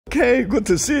Okay, good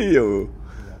to see you.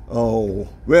 Oh,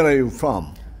 where are you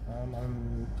from?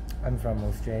 I'm from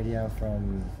Australia,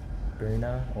 from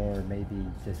Bruna, or maybe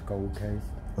just Gold Coast.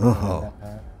 Uh-huh. That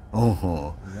part.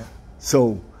 Uh-huh. Yeah.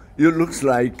 So you looks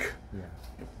like Yeah.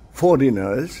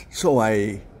 foreigners, so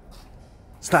I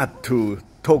start to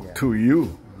talk to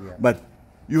you. Yeah. But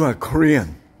you are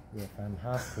Korean. Yes, I'm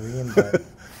half Korean, but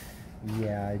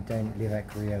yeah, I don't live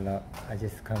at Korea a lot. I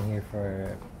just come here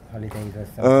for holidays or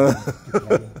something to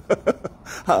play.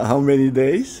 How many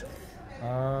days?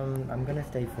 I'm gonna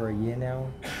stay for a year now,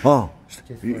 Oh, just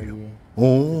for a year to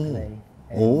oh, play,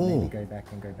 and oh. maybe go back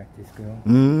to school.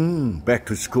 Back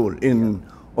to school in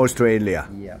Australia.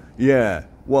 Yeah. Yeah.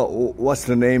 What's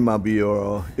the name of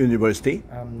your university?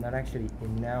 I'm not actually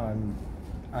in now.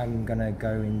 I'm gonna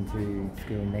go into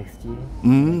school next year.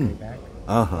 Go back.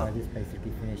 Uh-huh. So I just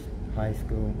basically finished high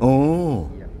school.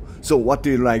 Oh. Yeah. So what do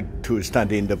you like to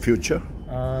study in the future?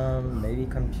 Maybe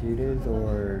computers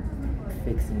or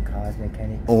fixing cars,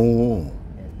 mechanics. Oh.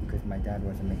 Yes, because my dad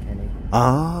was a mechanic.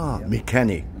 Ah, Yeah.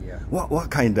 mechanic. Yeah. What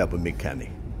kind of a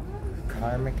mechanic?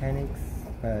 Car mechanics,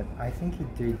 but I think he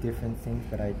do different things,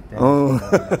 but I don't Oh. know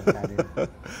what that is.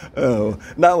 Oh.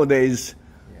 Nowadays,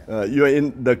 you're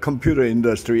in the computer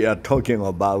industry are talking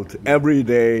about every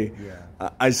day. Yeah.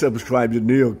 I subscribe to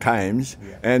New York Times,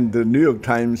 Yeah. and the New York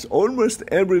Times almost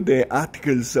every day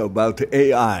articles about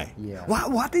AI. Yeah.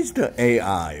 What is the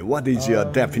AI? What is your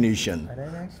definition? I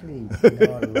don't actually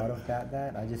know a lot about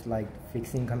that. I just like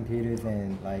fixing computers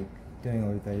and like doing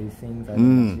all those things. I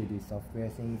don't actually do software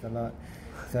things a lot.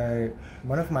 So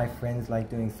one of my friends like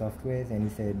doing softwares, and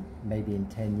he said maybe in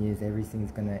 10 years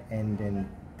everything's gonna end and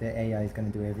the AI is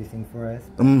gonna do everything for us.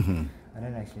 But I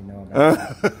don't actually know about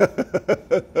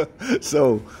that.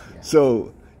 So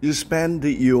you spend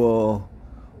your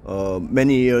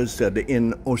many years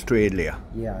in Australia.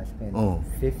 Yeah, I spent Oh.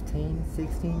 15,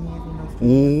 16 years in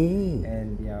Australia. Oh.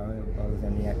 And yeah, I was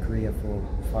only at Korea for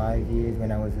 5 years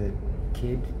when I was a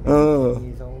kid, 10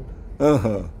 years old.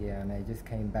 Uh-huh. Yeah, and I just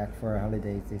came back for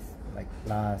holidays this like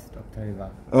last October.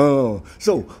 Oh,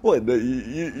 so what?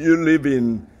 You live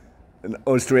in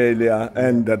Australia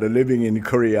and living in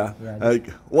Korea. Yeah, Like,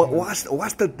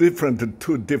 what's the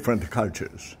two different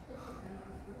cultures?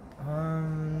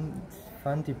 It's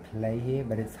fun to play here,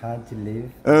 but it's hard to live.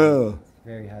 Oh. It's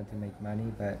very hard to make money,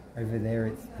 but over there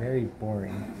it's very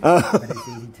boring. But it's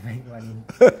easy to make money.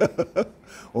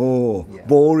 Oh, Yeah.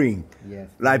 boring. Yes.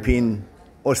 Life in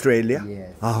Australia.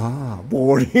 Yes. Ah,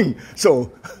 boring.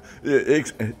 So,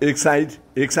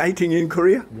 exciting in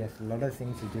Korea. Yes, a lot of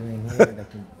things to do in here.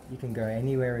 You can go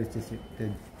anywhere. It's just the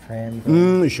tram.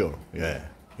 Sure.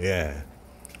 Yeah.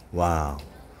 Wow.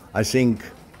 I think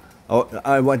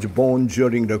I was born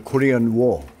during the Korean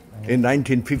War in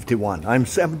 1951. I'm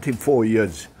 74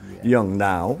 years young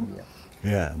now.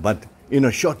 Yeah, but in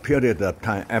a short period of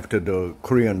time after the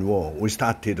Korean War, we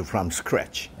started from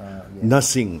scratch.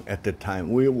 Nothing at the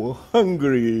time. We were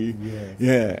hungry. Yes.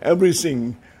 Yeah,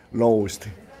 everything lost.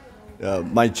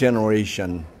 My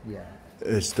generation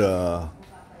is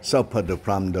suffered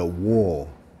from the war,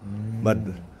 but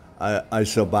I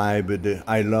survived.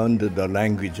 I learned the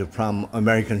language from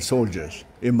American soldiers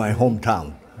in my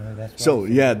hometown. So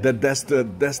yeah, that's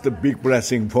the big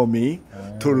blessing for me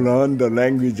to learn the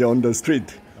language on the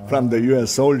street from the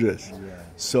U.S. soldiers.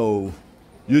 So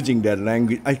using that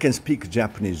language, I can speak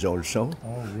Japanese also.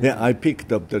 Really? Yeah, I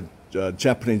picked up the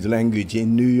Japanese language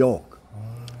in New York.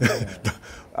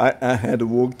 I had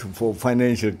worked for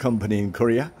financial company in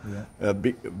Korea.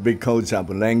 Because of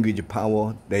language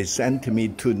power. They sent me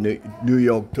to New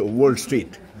York to Wall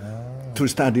Street to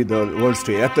study the Wall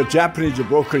Street at the Japanese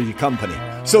brokerage company.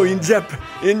 So in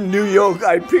New York,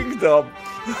 I picked up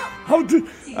how to.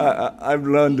 I've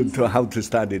learned how to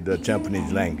study the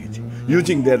Japanese language.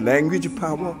 Using that language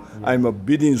power, I'm a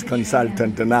business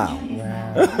consultant now.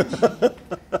 Wow.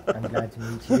 I'm glad to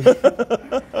meet you.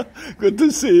 Good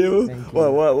to see you. Thank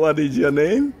you. What is your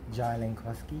name? Jailen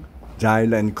Koski.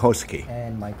 Jailen Koski.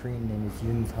 And my Korean name is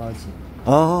Yoon Seo-jin.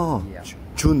 Oh, Yeah.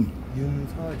 Jun. Yoon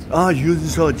Seo-jin. Ah, Yoon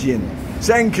Seo-jin.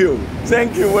 Thank you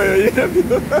for your interview.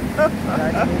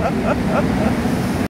 Glad to meet you.